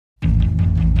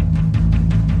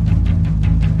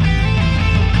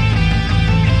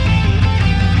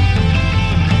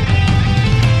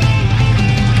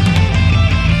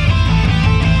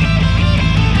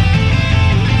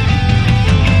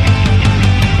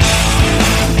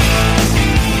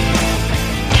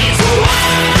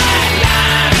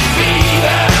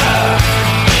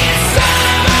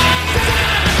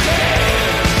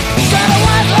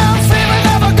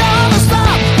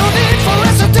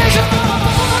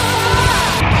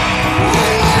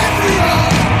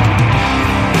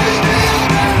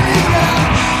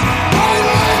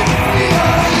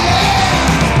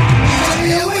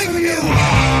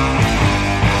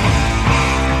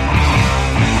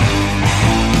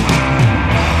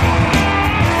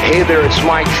Hey there, it's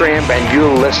Mike Tramp, and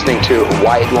you're listening to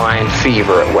White Line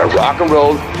Fever, where rock and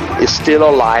roll is still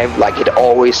alive like it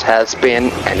always has been,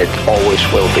 and it always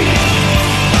will be.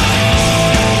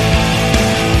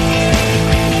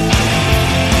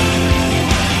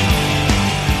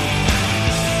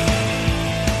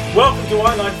 Welcome to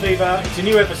White Line Fever. It's a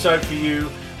new episode for you.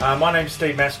 My name's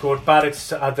Steve Mascord, but it's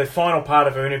the final part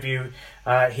of our interview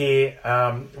here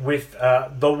with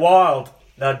the wild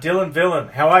Dylan Villain.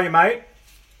 How are you, mate?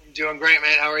 I'm doing great,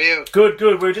 man. How are you? Good.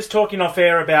 We were just talking off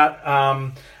air about,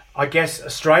 I guess,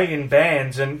 Australian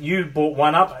bands, and you brought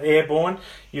one up, Airborne.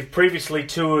 You've previously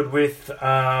toured with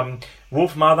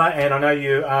Wolf Mother, and I know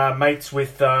you are mates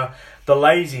with the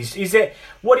Lazies.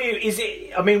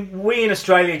 I mean, we in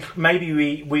Australia,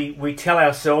 maybe we tell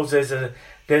ourselves there's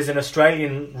an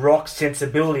Australian rock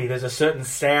sensibility. There's a certain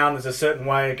sound. There's a certain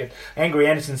way. Angry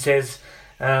Anderson says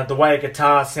the way a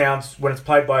guitar sounds when it's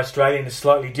played by Australian is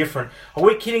slightly different. Are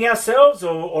we kidding ourselves,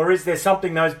 or is there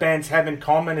something those bands have in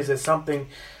common? Is there something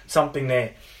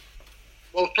there?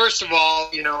 Well, first of all,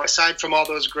 aside from all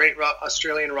those great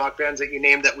Australian rock bands that you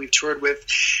named that we've toured with,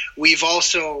 we've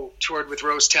also toured with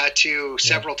Rose Tattoo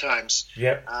several times.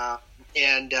 Yep.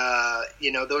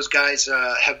 Those guys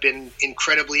have been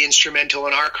incredibly instrumental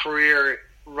in our career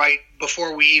right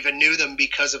before we even knew them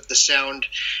because of the sound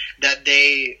that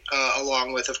they,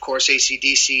 along with, of course,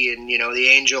 AC/DC and, the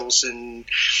Angels and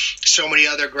so many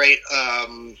other great,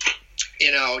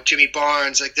 Jimmy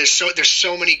Barnes. Like there's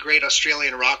so many great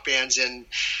Australian rock bands, and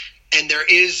there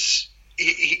is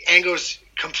Ango's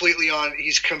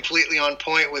he's completely on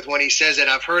point with when he says it.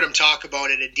 I've heard him talk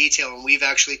about it in detail, and we've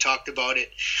actually talked about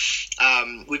it.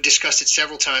 We've discussed it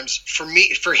several times. For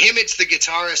him, it's the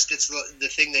guitarist. It's the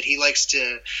thing that he likes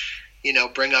to,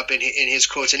 bring up in his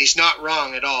quotes, and he's not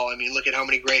wrong at all. I mean, look at how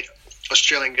many great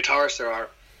Australian guitarists there are.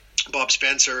 Bob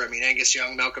Spencer, Angus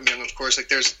Young, Malcolm Young, of course.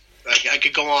 I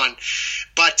could go on,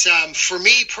 but for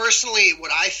me personally,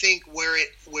 what I think where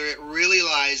it really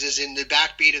lies is in the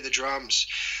backbeat of the drums.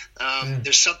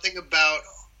 There's something about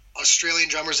Australian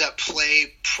drummers that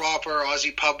play proper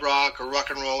Aussie pub rock or rock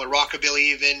and roll or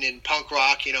rockabilly, even in punk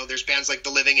rock. There's bands like The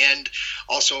Living End,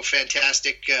 also a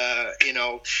fantastic,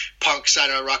 punk side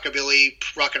of rockabilly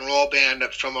rock and roll band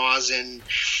from Oz. And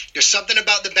there's something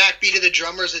about the backbeat of the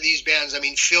drummers of these bands.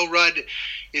 Phil Rudd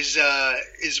is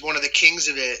one of the kings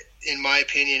of it, in my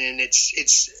opinion. And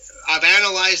it's I've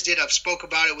analyzed it. I've spoke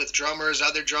about it with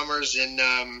other drummers,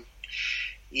 and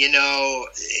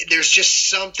there's just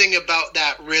something about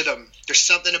that rhythm. There's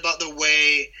something about the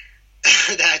way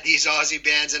that these Aussie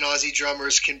bands and Aussie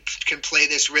drummers can play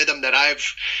this rhythm that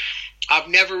I've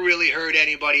never really heard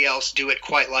anybody else do it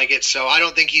quite like it. So I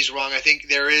don't think he's wrong. I think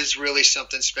there is really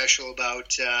something special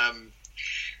about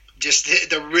just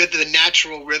the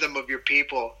natural rhythm of your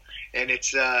people, and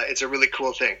it's a really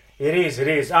cool thing. It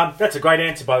is. That's a great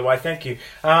answer, by the way. Thank you.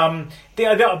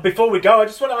 Before we go, I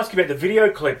just want to ask you about the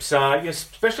video clips,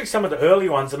 especially some of the early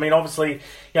ones. Obviously,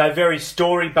 very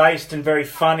story-based and very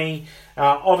funny.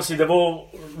 Obviously, they've all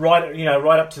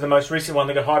right up to the most recent one.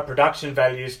 They've got high production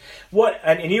values.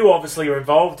 And you obviously are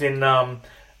involved in.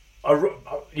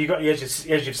 You got, as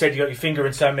you've said, you got your finger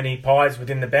in so many pies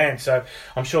within the band. So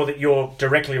I'm sure that you're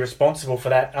directly responsible for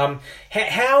that.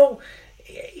 How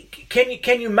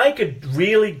can you make a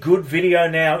really good video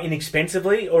now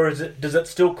inexpensively, or does it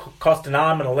still cost an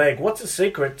arm and a leg? What's the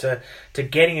secret to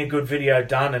getting a good video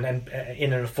done and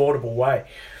in an affordable way?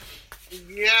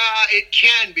 Yeah, it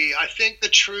can be. I think the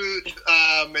truth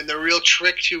and the real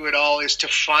trick to it all is to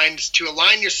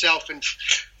align yourself and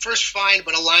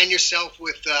align yourself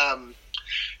with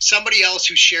somebody else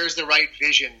who shares the right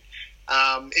vision.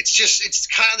 It's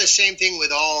kind of the same thing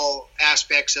with all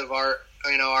aspects of art.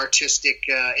 Artistic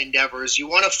endeavors. You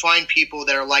want to find people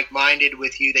that are like-minded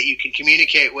with you, that you can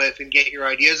communicate with and get your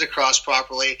ideas across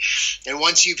properly. And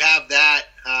once you have that,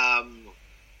 I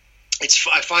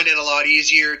find it a lot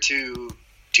easier to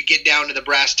get down to the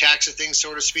brass tacks of things,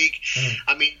 so to speak.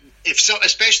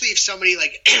 Especially if somebody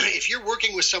if you're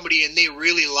working with somebody and they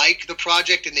really like the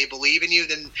project and they believe in you,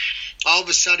 then all of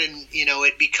a sudden,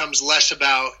 it becomes less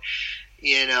about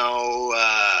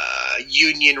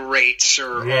union rates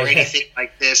or anything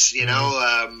like this.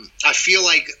 I feel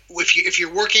like if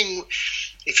you're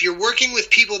working with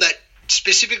people that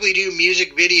specifically do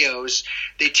music videos,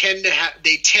 they tend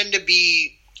to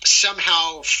be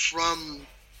somehow from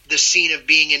the scene of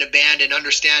being in a band and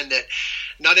understand that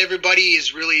not everybody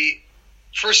is really,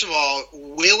 first of all,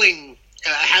 willing,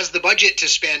 has the budget to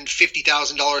spend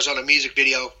 $50,000 on a music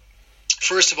video.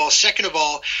 First of all. Second of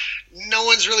all, no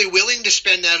one's really willing to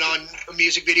spend that on a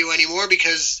music video anymore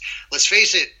because, let's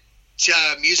face it,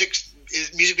 music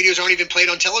music videos aren't even played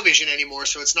on television anymore,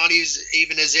 so it's not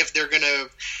even as if they're going to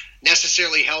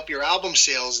necessarily help your album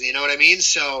sales. You know what I mean?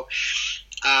 So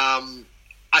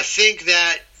I think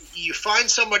that you find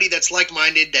somebody that's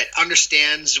like-minded, that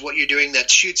understands what you're doing,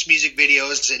 that shoots music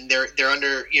videos, and they're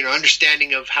under,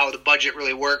 understanding of how the budget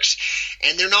really works,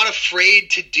 and they're not afraid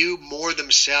to do more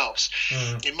themselves.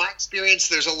 In my experience,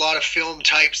 there's a lot of film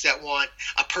types that want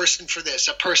a person for this,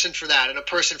 a person for that, and a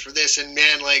person for this. And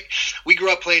man, like, we grew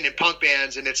up playing in punk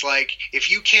bands, and it's like, if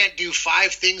you can't do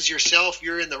 5 things yourself,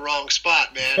 you're in the wrong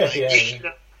spot, man. Like,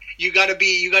 you gotta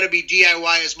be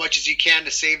DIY as much as you can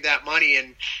to save that money.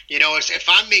 And if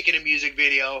I'm making a music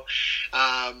video,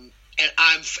 and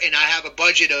I have a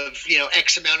budget of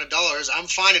X amount of dollars, I'm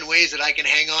finding ways that I can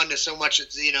hang on to so much of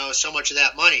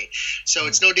that money. So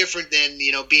it's no different than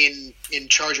being in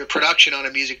charge of production on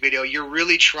a music video. You're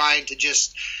really trying to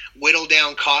just whittle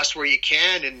down costs where you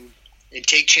can, and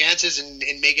take chances and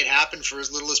make it happen for as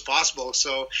little as possible.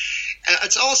 So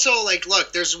it's also like,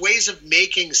 look, there's ways of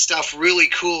making stuff really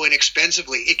cool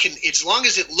inexpensively. It can, as long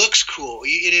as it looks cool.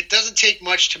 It doesn't take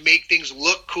much to make things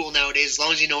look cool nowadays, as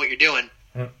long as you know what you're doing.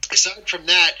 Aside from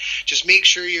that, just make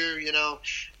sure you're,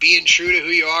 being true to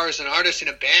who you are as an artist in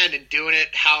a band, and doing it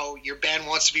how your band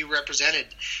wants to be represented.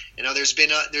 There's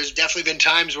definitely been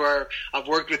times where I've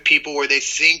worked with people where they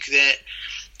think that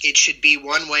it should be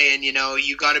one way, and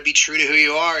you got to be true to who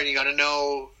you are, and you got to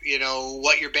know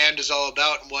what your band is all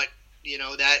about, and what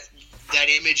that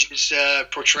image is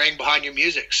portraying behind your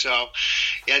music. So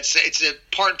yeah, it's a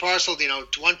part and parcel.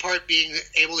 One part being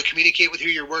able to communicate with who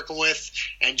you're working with,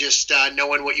 and just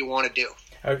knowing what you want to do.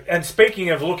 And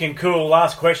speaking of looking cool,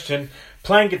 last question: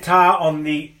 playing guitar on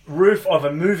the roof of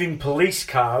a moving police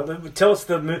car. Tell us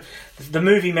the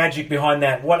movie magic behind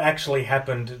that. What actually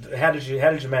happened? How did you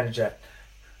manage that?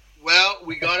 Well,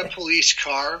 we got a police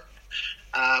car.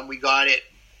 We got it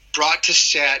brought to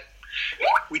set.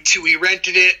 We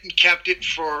rented it and kept it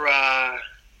for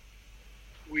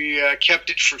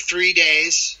 3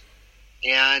 days.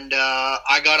 And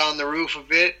I got on the roof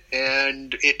of it,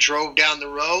 and it drove down the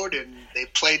road, and they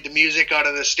played the music out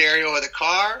of the stereo of the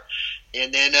car,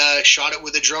 and then shot it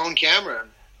with a drone camera.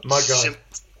 My God.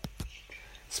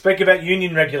 Speak about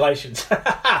union regulations.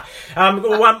 One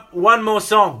more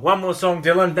song,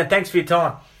 Dylan. Thanks for your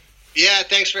time. Yeah,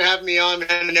 thanks for having me on,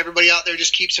 man. And everybody out there,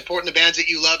 just keep supporting the bands that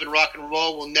you love, and rock and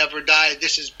roll will never die.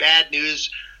 This is Bad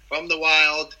News from the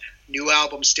Wild. New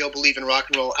album, Still Believe in Rock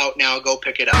and Roll, out now. Go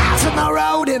pick it up. Out on my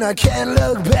road and I can't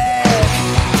look back.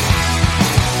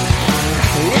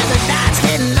 And the night's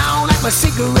getting long like my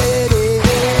cigarette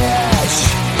ash.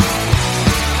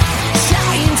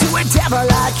 Shouting to a devil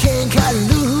I can't cut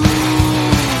loose.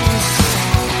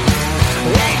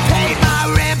 Ain't paid my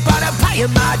rent, but I'm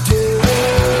paying my dues.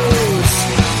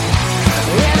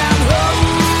 And I'm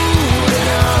holding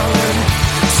on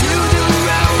to the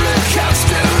roller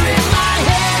coaster in my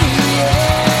head.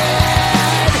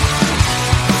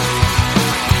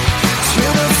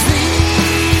 Till the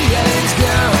feeling's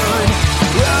gone,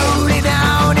 rolling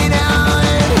on and on.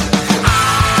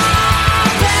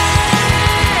 Bad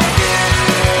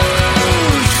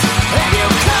news, and you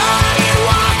can't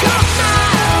walk a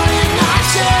mile in my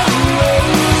shoes.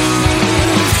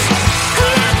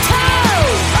 I'm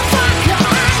told, fuck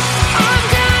on, I'm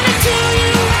gonna do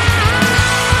you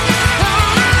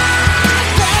wrong.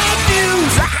 Bad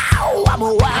news, ow, I'm a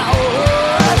wild.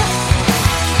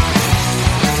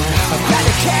 I've got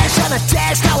the cash on the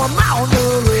dash, now I'm on the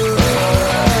run.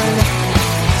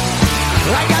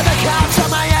 I got the cops on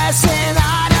my ass and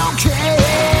I don't care.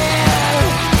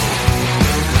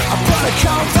 I put a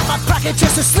comb from my pocket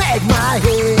just to snag my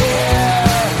hair.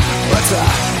 What's up?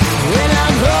 When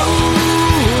I'm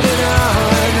holding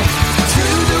on to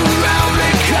the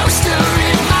roller coaster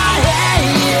in my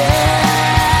head.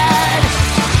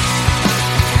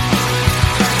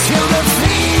 Till the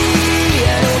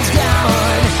feeling's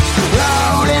gone,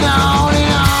 rolling on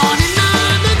and on and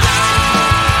on and on.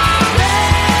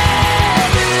 Bad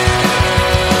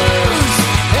news,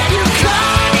 and you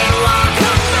can't walk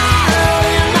a mile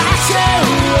in my shoes.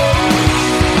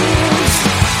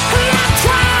 I'm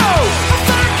told,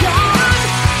 fuck on,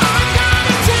 I'm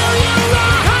gonna do you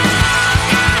wrong.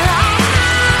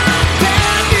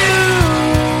 Bad news.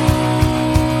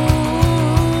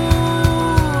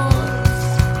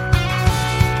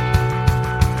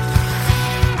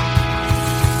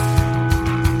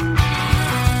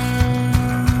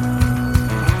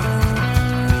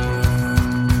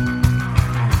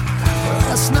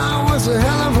 Last night was a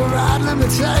hell of a ride, let me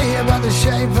tell you about the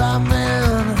shape I'm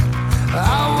in.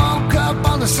 I woke up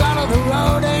on the side of the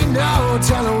road, ain't no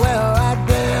telling where I'd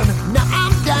been. Now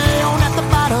I'm down at the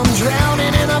bottom,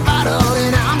 drowning in a bottle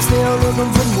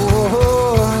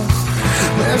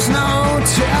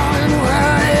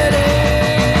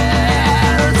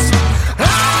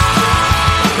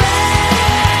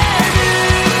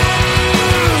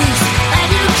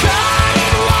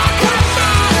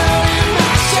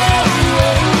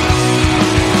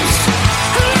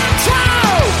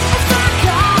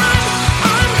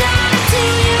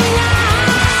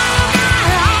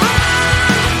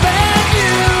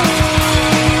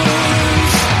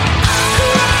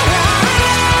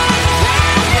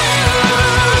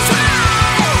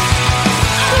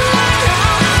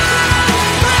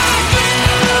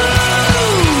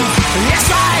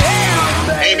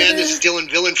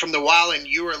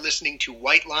listening to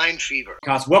White Line Fever.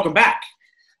 Welcome back.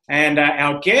 And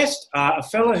our guest, a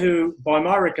fella who, by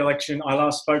my recollection, I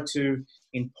last spoke to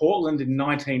in Portland in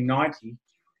 1990,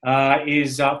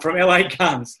 is from LA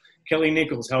Guns, Kelly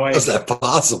Nichols. How are you? How's that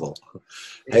possible?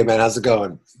 Hey, man, how's it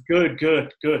going? Good.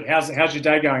 How's your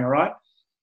day going, all right?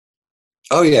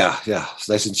 Oh, yeah. It's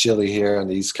nice and chilly here on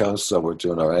the East Coast, so we're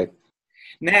doing all right.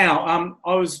 Now,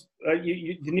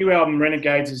 the new album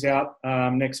Renegades is out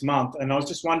next month, and I was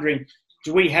just wondering,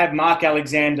 do we have Mark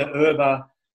Alexander Erber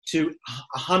to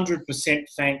 100%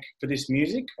 thank for this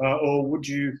music, or would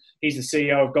you? He's the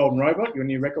CEO of Golden Robot, your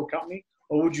new record company,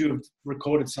 or would you have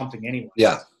recorded something anyway?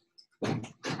 Yeah.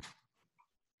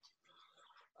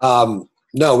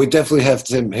 No, we definitely have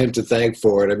him to thank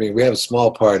for it. I mean, we have a small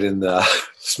part in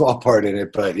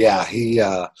it, but yeah, he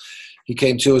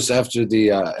came to us after the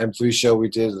M3 show we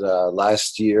did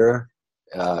last year.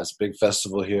 It's a big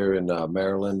festival here in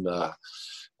Maryland,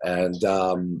 and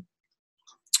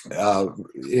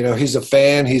he's a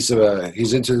fan. He's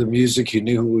into the music. He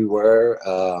knew who we were,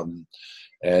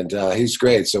 and he's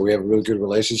great. So we have a really good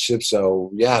relationship.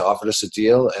 So yeah, offered us a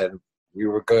deal, and we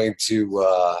were going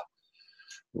to.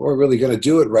 We're really going to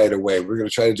do it right away. We're going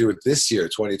to try to do it this year,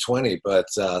 2020, but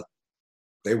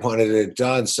they wanted it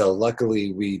done. So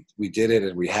luckily we did it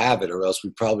and we have it, or else we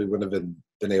probably wouldn't have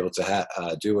been able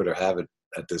to do it or have it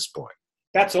at this point.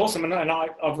 That's awesome. And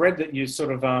I've read that you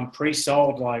sort of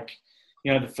pre-sold, like,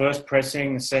 the first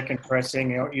pressing, the second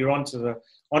pressing, you're onto the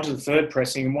third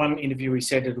pressing. In one interview, he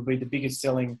said it'll be the biggest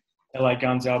selling LA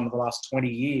Guns album of the last 20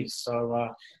 years. So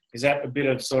is that a bit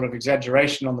of sort of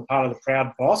exaggeration on the part of the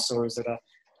proud boss, or is it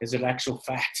actual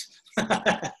fact?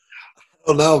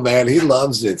 Oh no, man, he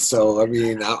loves it. So I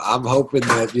mean, I'm hoping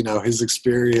that his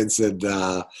experience and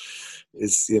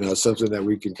is something that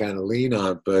we can kind of lean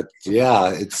on. But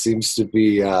yeah, it seems to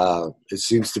be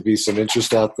some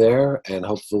interest out there, and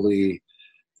hopefully,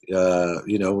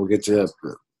 we'll get to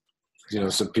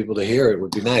some people to hear it.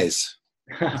 Would be nice.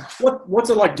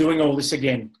 What's it like doing all this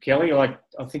again, Kelly? Like,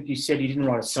 I think you said you didn't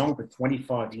write a song for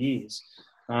 25 years.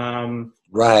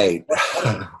 Right.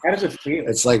 How does it feel?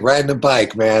 It's like riding a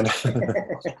bike, man.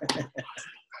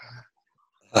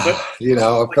 I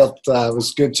felt it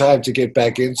was a good time to get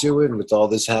back into it with all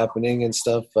this happening and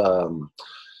stuff.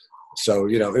 So,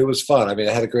 it was fun. I mean,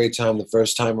 I had a great time the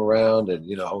first time around, and,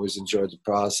 always enjoyed the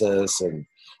process and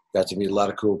got to meet a lot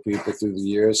of cool people through the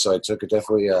years. So I took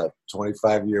definitely a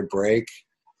 25-year break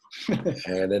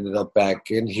and ended up back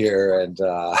in here. And,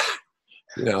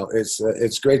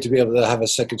 it's great to be able to have a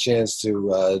second chance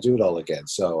to do it all again.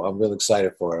 So I'm really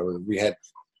excited for it. We had a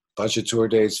bunch of tour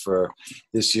dates for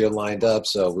this year lined up,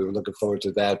 so we were looking forward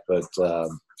to that, but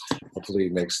hopefully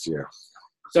next year.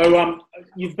 So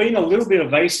you've been a little bit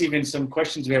evasive in some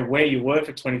questions about where you were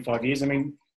for 25 years. I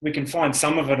mean, we can find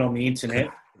some of it on the internet.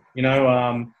 You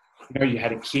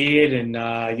had a kid, and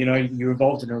you're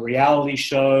involved in a reality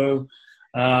show.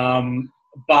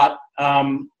 But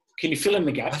can you fill in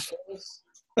the gaps for us?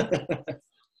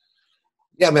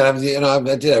 Yeah, man. I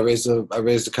did. I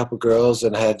raised a couple girls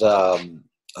and had had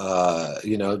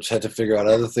to figure out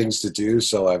other things to do.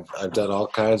 So I've done all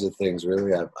kinds of things.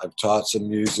 Really, I've taught some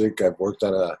music. I've worked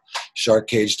on a shark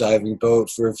cage diving boat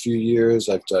for a few years.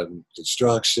 I've done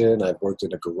construction. I've worked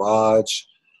in a garage.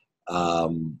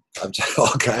 I've done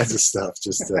all kinds of stuff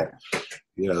just to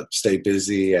stay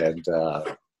busy and.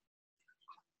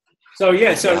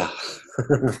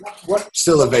 What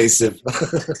still evasive.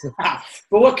 But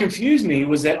what confused me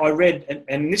was that I read,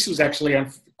 and this was actually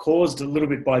caused a little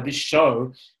bit by this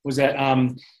show, was that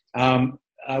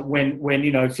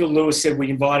when Phil Lewis said we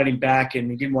invited him back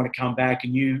and he didn't want to come back,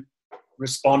 and you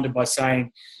responded by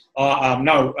saying,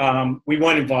 no, we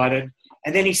weren't invited.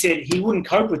 And then he said he wouldn't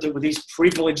cope with it with his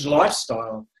privileged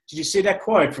lifestyle. Did you see that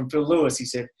quote from Phil Lewis? He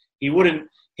said he wouldn't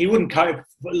cope,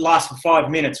 last for 5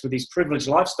 minutes with his privileged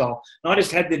lifestyle. And I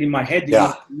just had that in my head that he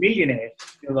was a millionaire,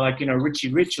 like,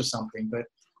 Richie Rich or something. But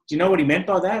do you know what he meant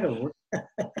by that? Or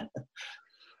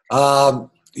that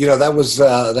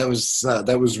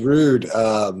was rude.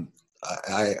 I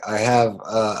have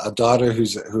a daughter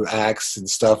who acts and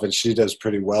stuff, and she does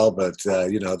pretty well, but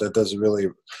that doesn't really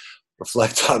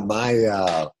reflect on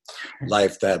my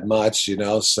life that much,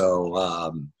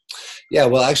 so yeah,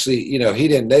 well, actually,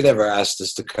 they never asked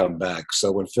us to come back.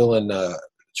 So when Phil and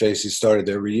Tracy started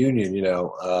their reunion,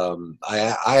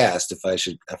 I asked if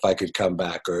I could come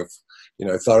back, or if,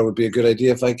 I thought it would be a good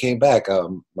idea if I came back.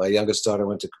 My youngest daughter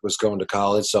was going to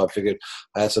college, so I figured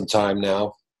I had some time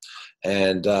now.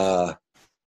 And,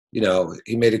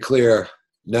 he made it clear,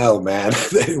 no, man,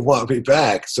 they didn't want me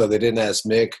back. So they didn't ask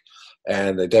Mick,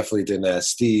 and they definitely didn't ask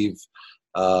Steve.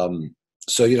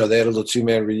 so they had a little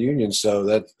 2-man reunion. So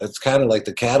that's kind of like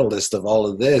the catalyst of all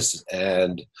of this.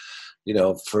 And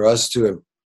for us to have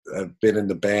been in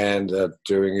the band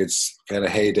during its kind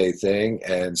of heyday thing,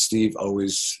 and Steve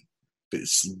always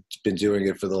been doing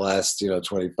it for the last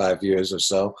 25 years or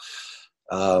so,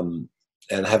 and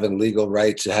having legal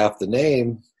right to half the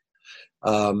name.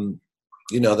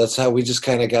 That's how we just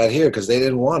kind of got here, because they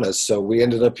didn't want us, so we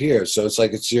ended up here. So it's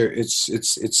like it's you.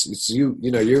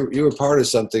 You were part of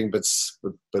something, but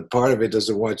part of it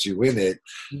doesn't want you in it.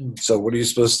 So what are you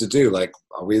supposed to do? Like,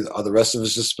 are the rest of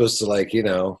us just supposed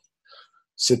to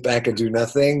sit back and do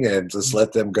nothing and just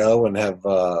let them go and have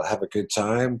a good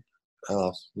time?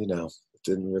 It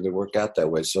didn't really work out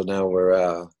that way. So now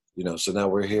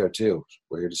we're here too.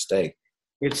 We're here to stay.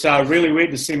 It's really weird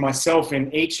to see myself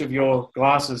in each of your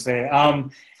glasses there.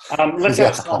 Let's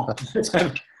have a song.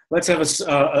 Let's have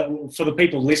for the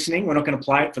people listening. We're not going to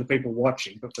play it for the people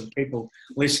watching, but for the people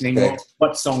listening, okay.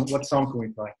 What song can we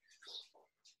play?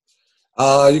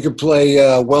 You could play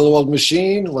Well-Oiled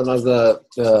Machine, one of the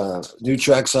new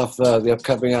tracks off the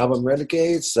upcoming album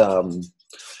Renegades.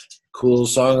 Cool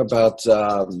song about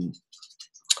your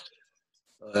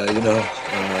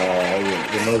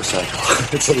motorcycle.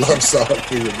 It's a love song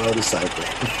for your motorcycle.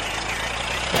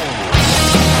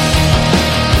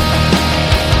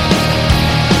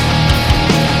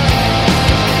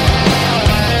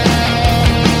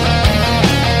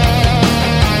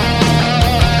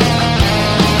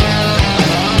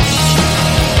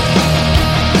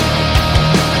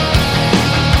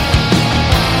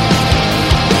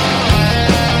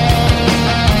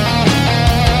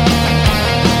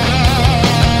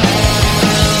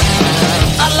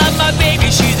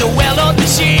 She's a well-oiled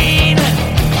machine.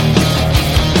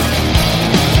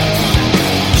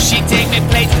 She take me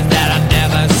places that I've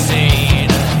never seen.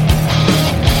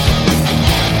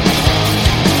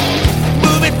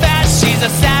 Moving fast, she's a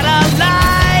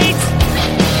satellite.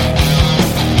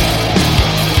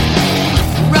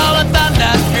 Rolling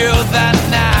thunder through the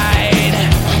night.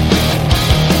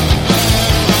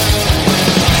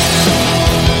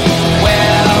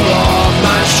 Well-oiled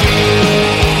machine.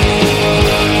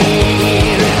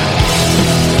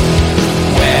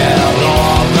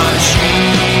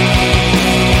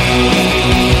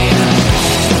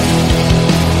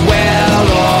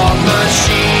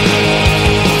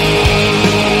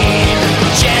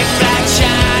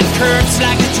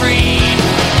 Like a dream,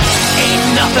 ain't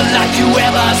nothing like you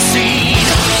ever seen.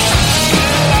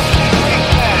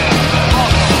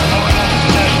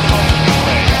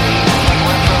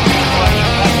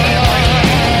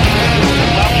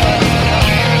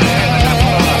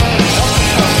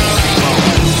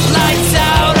 Lights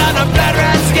out on the blood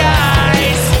red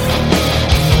skies.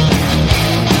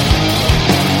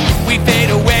 We fade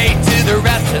away to the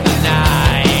rest of the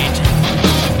night.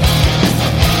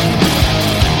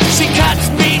 She cuts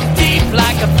me deep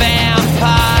like a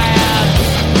vampire.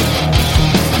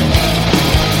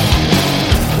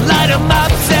 Light 'em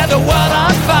up, set the world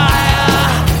on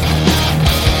fire.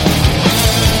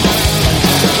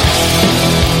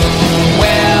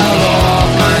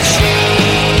 Well-oiled machine.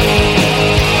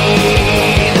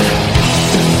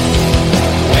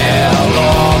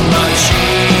 Well-oiled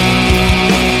machine.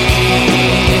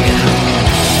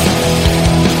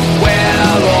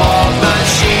 Well-oiled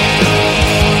machine.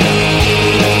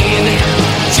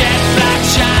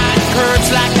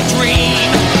 Like a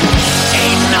dream,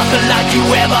 ain't nothing like you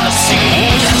ever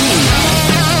seen.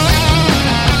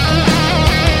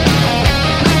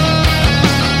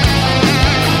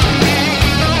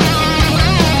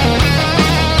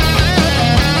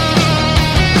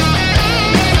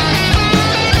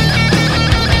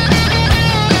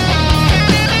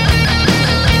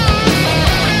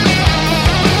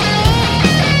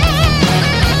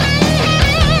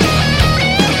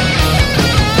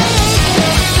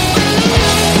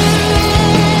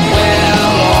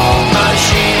 Well-oiled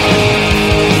machine.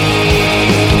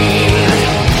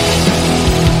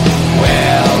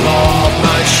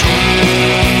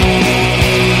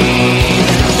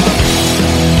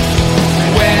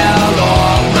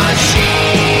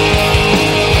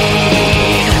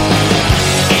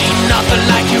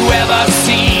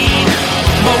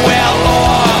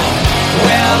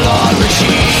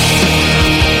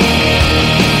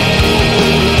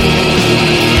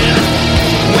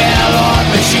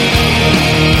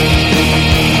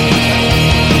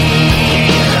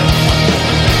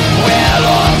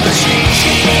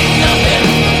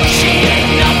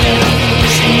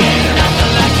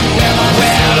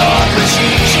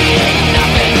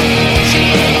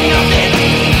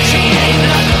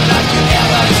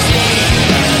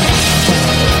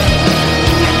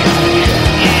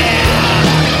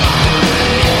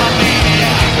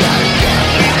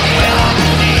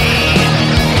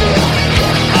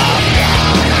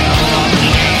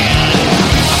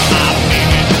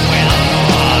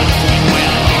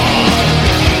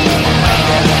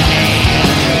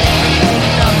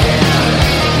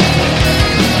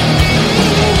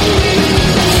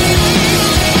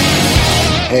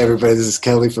 everybody. This is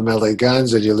Kelly from LA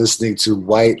Guns, and you're listening to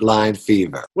White Line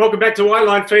Fever. Welcome back to White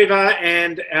Line Fever,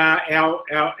 and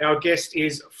our guest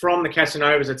is from the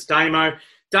Casanovas. It's Damo.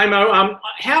 Damo,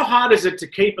 how hard is it to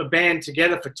keep a band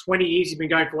together for 20 years? You've been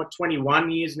going for, 21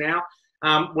 years now?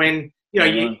 When,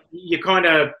 you kind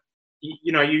of,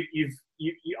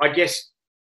 I guess,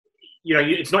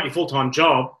 it's not your full-time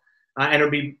job, and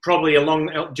it'll be probably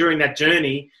during that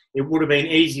journey, it would have been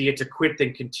easier to quit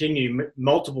than continue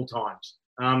multiple times.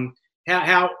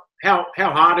 How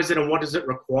hard is it, and what does it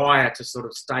require to sort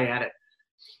of stay at it?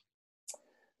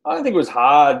 I don't think it was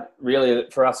hard really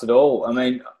for us at all. I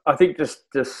mean, I think just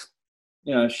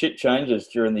shit changes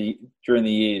during the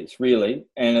years really,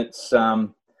 and it's I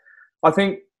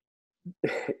think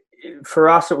for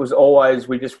us it was always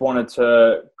we just wanted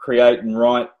to create and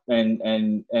write and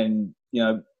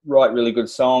write really good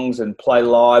songs and play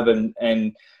live and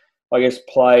I guess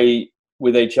play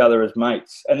with each other as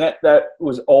mates, and that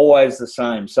was always the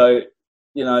same. So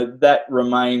that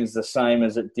remains the same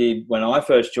as it did when I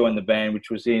first joined the band, which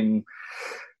was in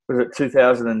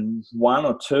 2001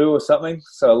 or 2 or something,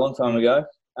 so a long time ago.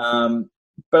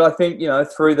 But I think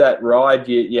through that ride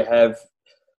you have,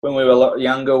 when we were a lot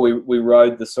younger, we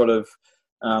rode the sort of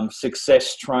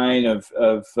success train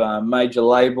of major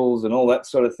labels and all that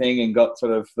sort of thing, and got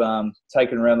sort of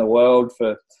taken around the world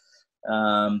for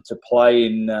to play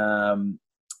in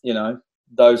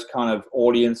those kind of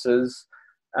audiences.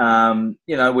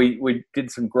 We did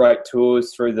some great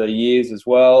tours through the years as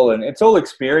well, and it's all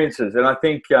experiences. And I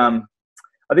think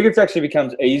it's actually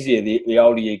becomes easier the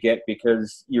older you get,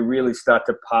 because you really start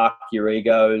to park your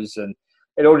egos, and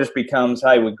it all just becomes,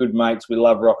 hey, we're good mates, we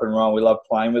love rock and roll, we love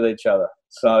playing with each other.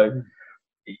 So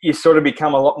you sort of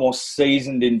become a lot more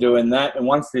seasoned in doing that, and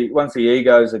once the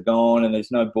egos are gone and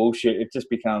there's no bullshit, it just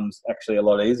becomes actually a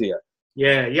lot easier.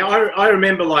 Yeah. I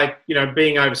remember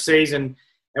being overseas, and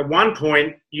at one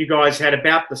point you guys had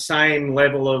about the same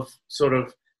level of sort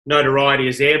of notoriety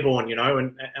as Airborne,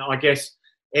 and I guess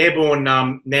Airborne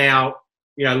now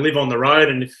live on the road,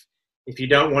 and if you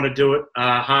don't want to do it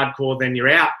hardcore, then you're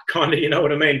out, kind of, you know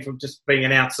what I mean, from just being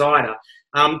an outsider.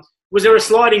 Was there a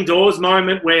sliding doors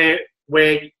moment where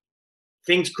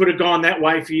things could have gone that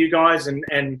way for you guys, and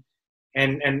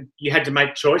you had to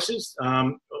make choices?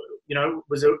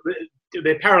 Was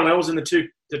there parallels in the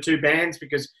two bands,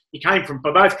 because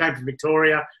both came from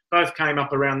Victoria, both came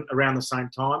up around the same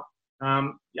time?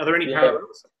 Are there any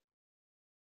parallels?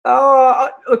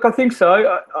 Look, I think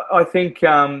so. I think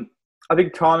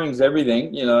timing's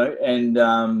everything, and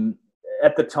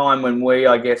at the time when we,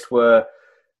 I guess, were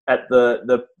at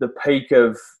the peak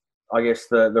of, I guess,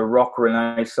 the rock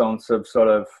renaissance of sort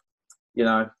of,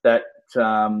 that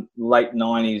late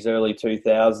 90s, early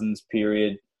 2000s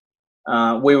period,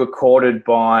 we were courted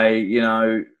by,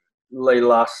 Lee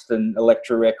Lust and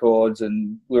Elektra Records,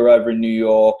 and we were over in New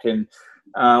York, and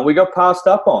we got passed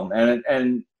up on.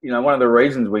 And one of the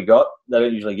reasons we got, they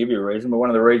don't usually give you a reason, but one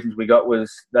of the reasons we got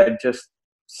was they'd just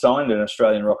signed an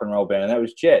Australian rock and roll band, and that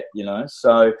was Jet,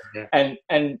 So, yeah.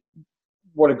 And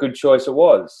what a good choice it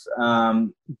was.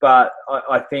 But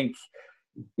I think,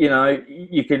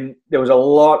 there was a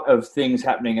lot of things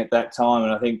happening at that time,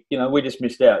 and I think, we just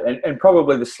missed out. And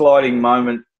probably the sliding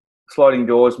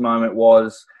doors moment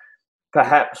was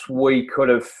perhaps we could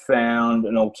have found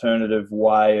an alternative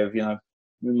way of,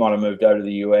 we might have moved over to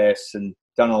the US and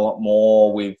done a lot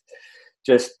more with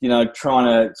just, trying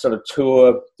to sort of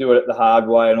tour, do it at the hard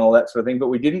way and all that sort of thing. But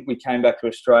we didn't. We came back to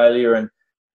Australia and,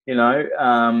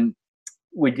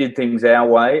 we did things our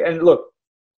way. And look,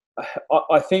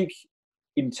 I think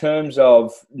in terms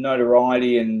of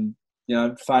notoriety and,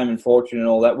 fame and fortune and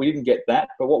all that, we didn't get that.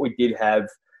 But what we did have,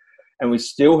 and we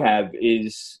still have,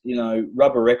 is,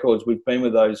 Rubber Records. We've been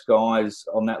with those guys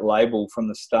on that label from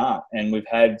the start, and we've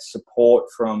had support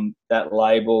from that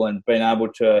label and been able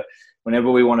to, whenever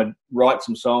we want to write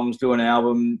some songs, do an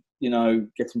album,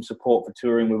 get some support for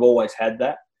touring, we've always had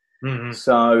that. Mm-hmm.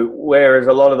 So whereas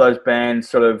a lot of those bands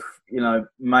sort of,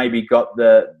 maybe got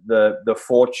the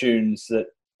fortunes that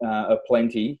are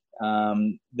plenty,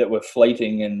 that were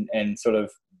fleeting and sort of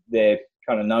they're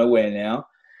kind of nowhere now,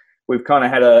 we've kind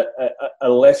of had a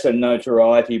lesser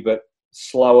notoriety but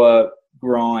slower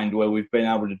grind where we've been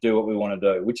able to do what we want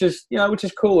to do, which is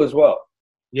cool as well.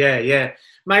 Yeah.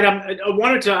 Mate, I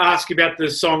wanted to ask you about the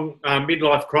song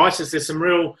Midlife Crisis. There's some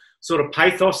real sort of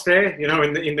pathos there,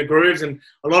 in the grooves, and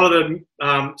a lot of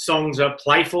the songs are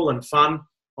playful and fun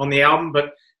on the album,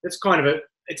 but it's kind of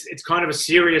a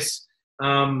serious,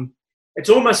 it's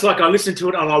almost like I listen to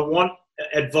it and I want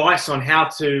advice on how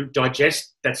to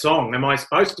digest that song. Am I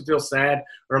supposed to feel sad,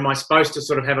 or am I supposed to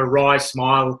sort of have a wry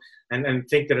smile and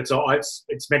think that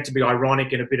it's meant to be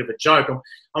ironic and a bit of a joke.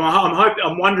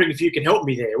 I'm wondering if you can help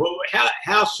me there. Well,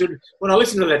 how should, when I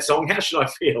listen to that song, how should I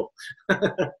feel?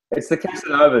 It's the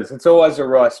Casanovas. It's always a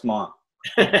wry smile.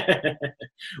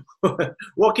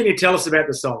 What can you tell us about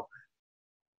the song?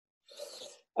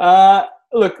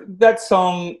 Look, that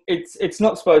song, it's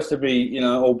not supposed to be,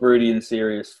 all broody and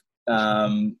serious.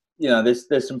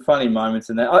 There's some funny moments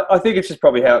in there. I think it's just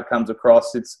probably how it comes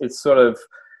across. It's sort of,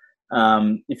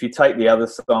 if you take the other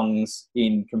songs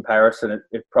in comparison,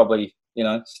 it probably,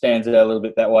 stands out a little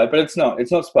bit that way. But it's not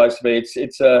supposed to be.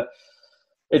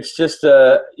 It's just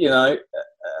a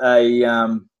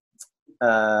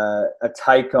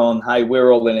take on, hey,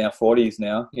 we're all in our 40s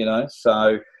now,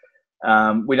 so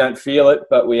we don't feel it,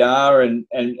 but we are, and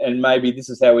maybe this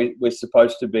is how we're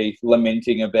supposed to be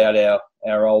lamenting about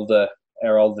our older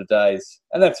days,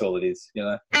 and that's all it is,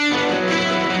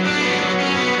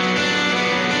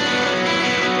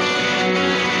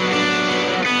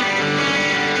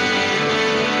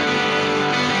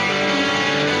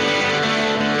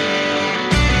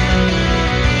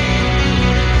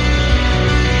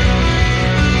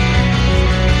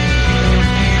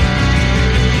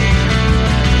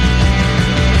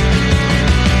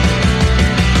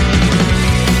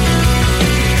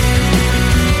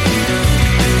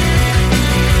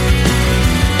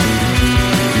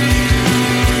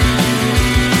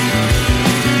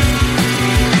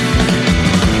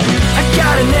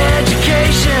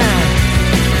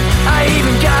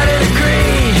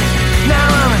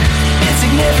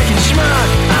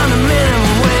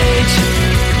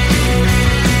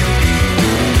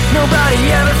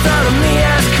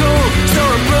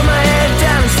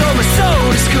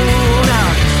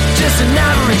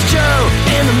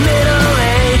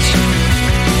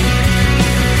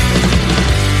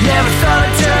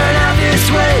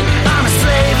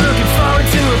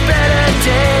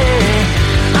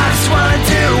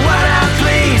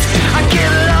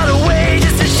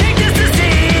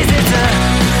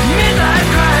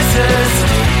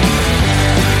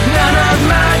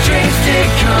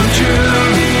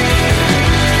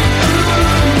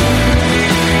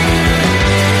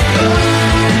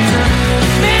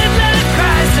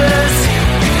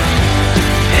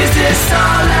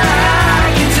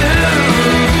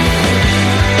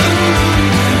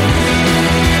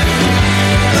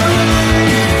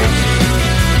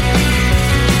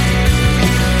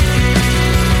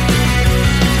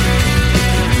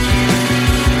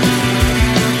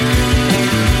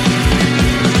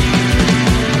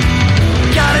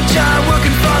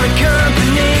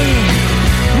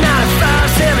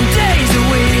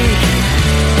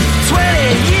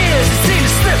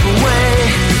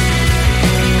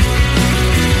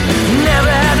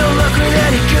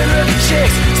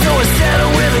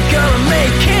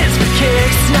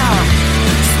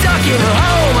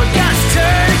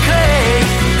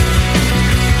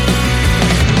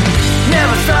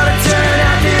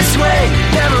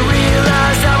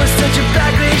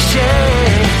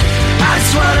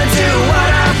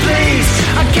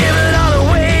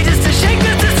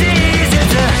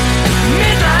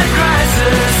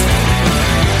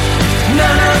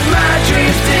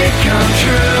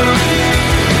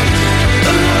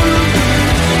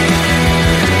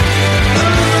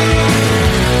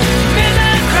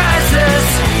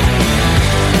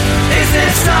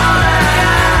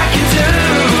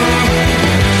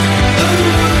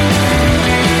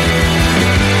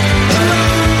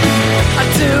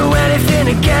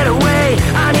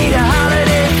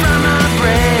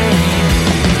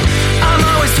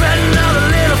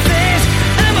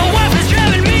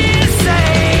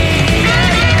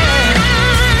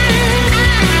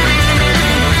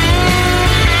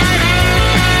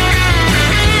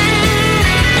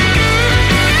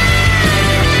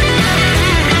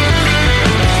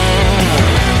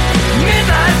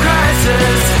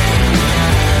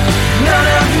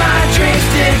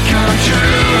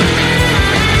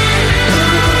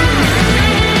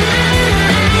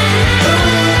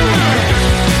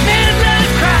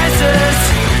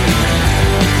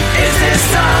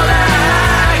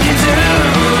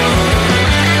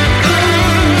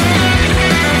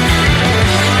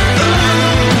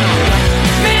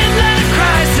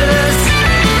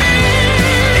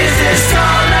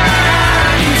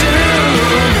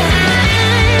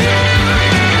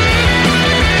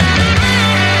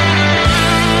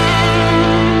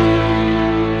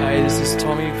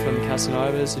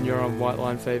 Casanovas, and you're on White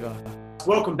Line Fever.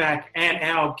 Welcome back, and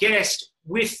our guest,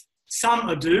 with some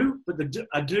ado, but the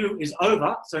ado is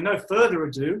over, so no further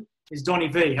ado, is Donnie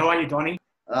Vie. How are you, Donnie?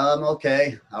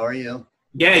 Okay. How are you?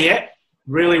 Yeah,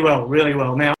 really well.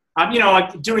 Now,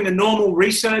 like doing the normal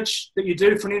research that you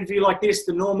do for an interview like this,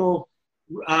 the normal,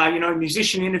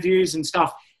 musician interviews and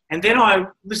stuff. And then I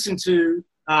listened to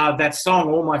that song,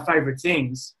 All My Favorite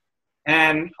Things,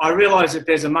 and I realized that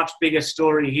there's a much bigger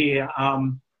story here.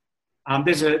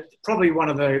 There's probably one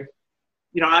of the,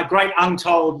 a great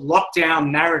untold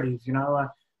lockdown narrative,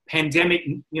 a pandemic,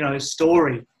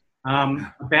 story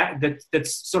about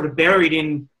that's sort of buried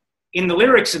in the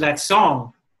lyrics of that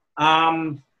song.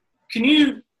 Can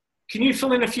you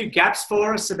fill in a few gaps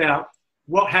for us about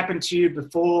what happened to you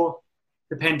before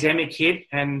the pandemic hit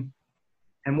and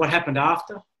what happened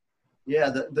after? Yeah,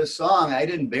 the song, I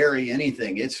didn't bury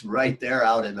anything. It's right there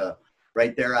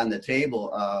right there on the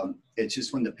table. It's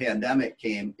just when the pandemic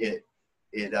came, it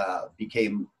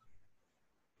became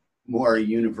more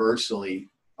universally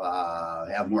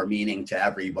have more meaning to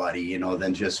everybody,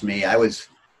 than just me. I was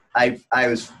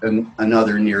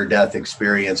another near-death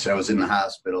experience. I was in the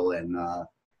hospital, and the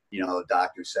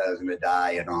doctor said I was going to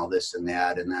die and all this and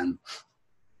that. And then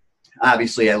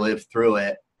obviously I lived through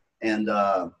it, and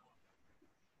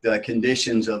the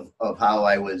conditions of how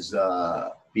I was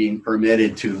being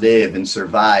permitted to live and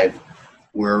survive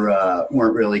weren't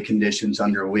really conditions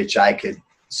under which I could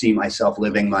see myself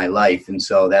living my life. And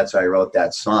so that's why I wrote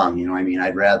that song.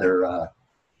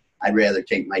 I'd rather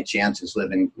take my chances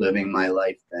living my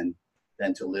life than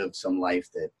to live some life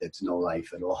that's no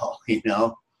life at all,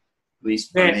 at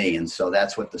least for me. And so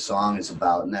that's what the song is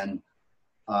about. And then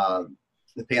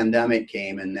the pandemic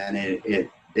came, and then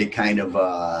it kind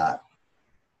of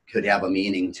could have a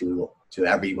meaning to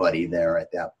everybody there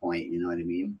at that point. You know what I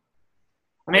mean?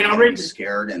 I read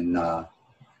scared and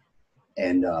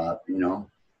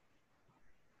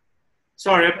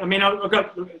Sorry,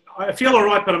 I feel all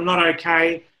right, but I'm not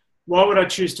okay. Why would I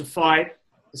choose to fight?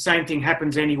 The same thing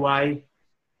happens anyway.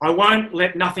 I won't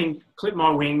let nothing clip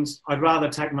my wings. I'd rather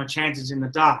take my chances in the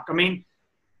dark.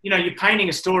 You're painting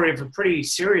a story of a pretty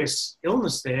serious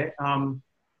illness there.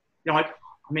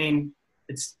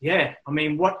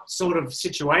 What sort of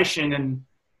situation and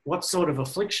what sort of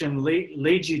affliction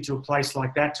leads you to a place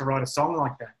like that to write a song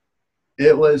like that?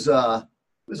 It was a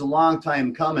long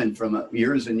time coming from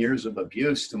years and years of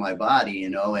abuse to my body,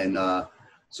 and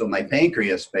so my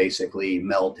pancreas basically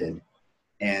melted,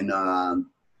 and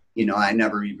I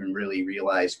never even really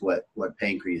realized what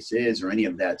pancreas is or any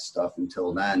of that stuff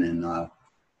until then,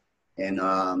 and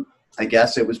I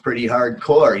guess it was pretty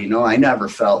hardcore. I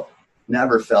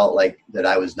never felt like that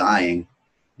I was dying,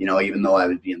 even though I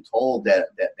was being told that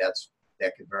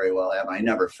could very well happen. I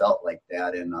never felt like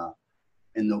that, and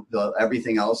the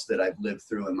everything else that I've lived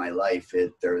through in my life,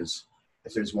 if there's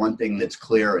one thing that's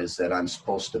clear, is that I'm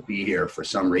supposed to be here for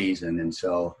some reason. And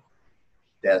so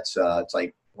that's it's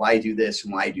like, why do this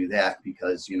and why do that?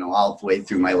 Because all the way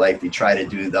through my life, you try to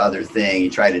do the other thing, you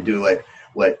try to do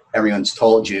what everyone's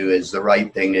told you is the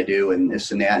right thing to do, and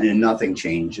this and that, and nothing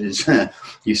changes.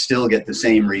 You still get the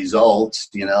same results,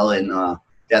 and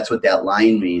that's what that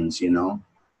line means.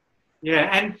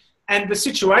 Yeah, and the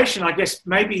situation, I guess,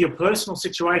 maybe your personal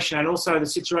situation and also the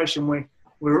situation we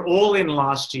were all in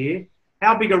last year,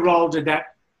 how big a role did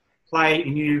that play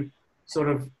in you sort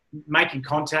of making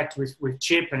contact with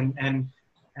Chip and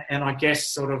I guess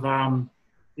sort of,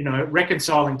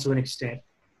 reconciling to an extent?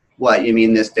 What, you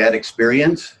mean that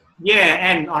experience? Yeah,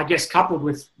 and I guess coupled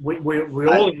with we're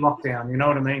all in lockdown, you know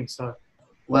what I mean? So,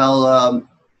 well,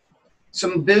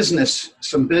 some business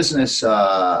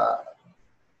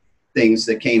things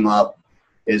that came up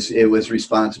it was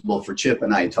responsible for Chip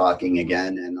and I talking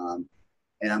again,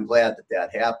 and I'm glad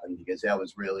that happened, because that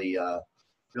was really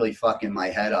fucking my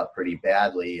head up pretty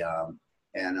badly,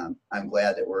 and I'm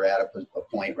glad that we're at a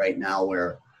point right now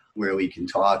where we can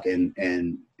talk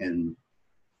and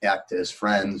act as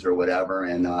friends or whatever,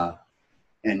 and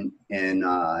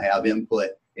have input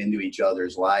into each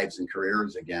other's lives and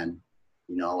careers again.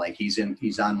 Like he's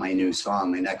on my new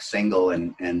song, my next single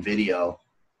and video,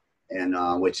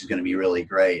 and which is going to be really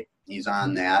great. He's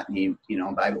on that, and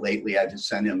lately I just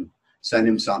send him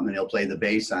something, and he'll play the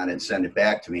bass on it and send it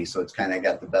back to me. So it's kind of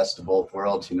got the best of both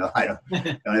worlds. I don't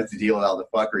have to deal with all the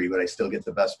fuckery, but I still get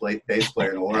the best bass player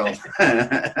in the world.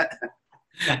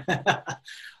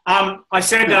 I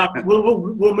said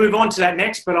we'll move on to that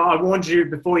next, but I warned you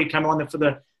before you come on that for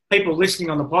the people listening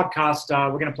on the podcast,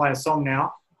 we're going to play a song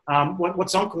now. What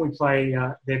song can we play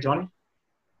there, Donnie?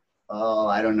 Oh,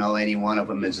 I don't know. Any one of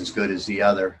them is as good as the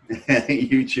other.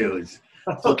 You choose.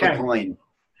 Flip a coin.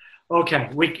 Okay.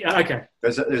 Okay.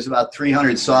 There's about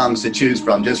 300 songs to choose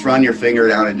from. Just run your finger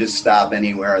down and just stop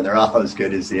anywhere, and they're all as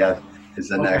good as the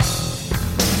next.